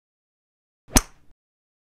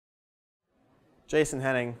Jason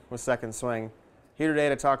Henning with Second Swing, here today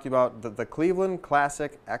to talk to you about the Cleveland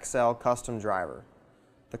Classic XL Custom Driver.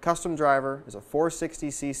 The Custom Driver is a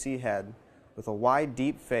 460cc head with a wide,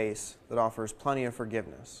 deep face that offers plenty of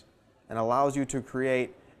forgiveness and allows you to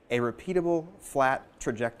create a repeatable, flat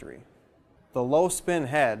trajectory. The low spin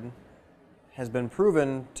head has been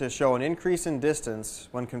proven to show an increase in distance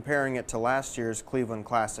when comparing it to last year's Cleveland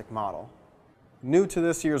Classic model. New to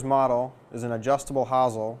this year's model is an adjustable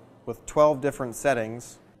hosel with 12 different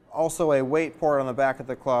settings, also a weight port on the back of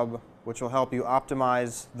the club which will help you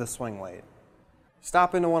optimize the swing weight.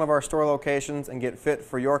 Stop into one of our store locations and get fit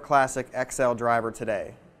for your Classic XL driver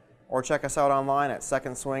today, or check us out online at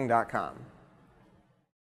secondswing.com.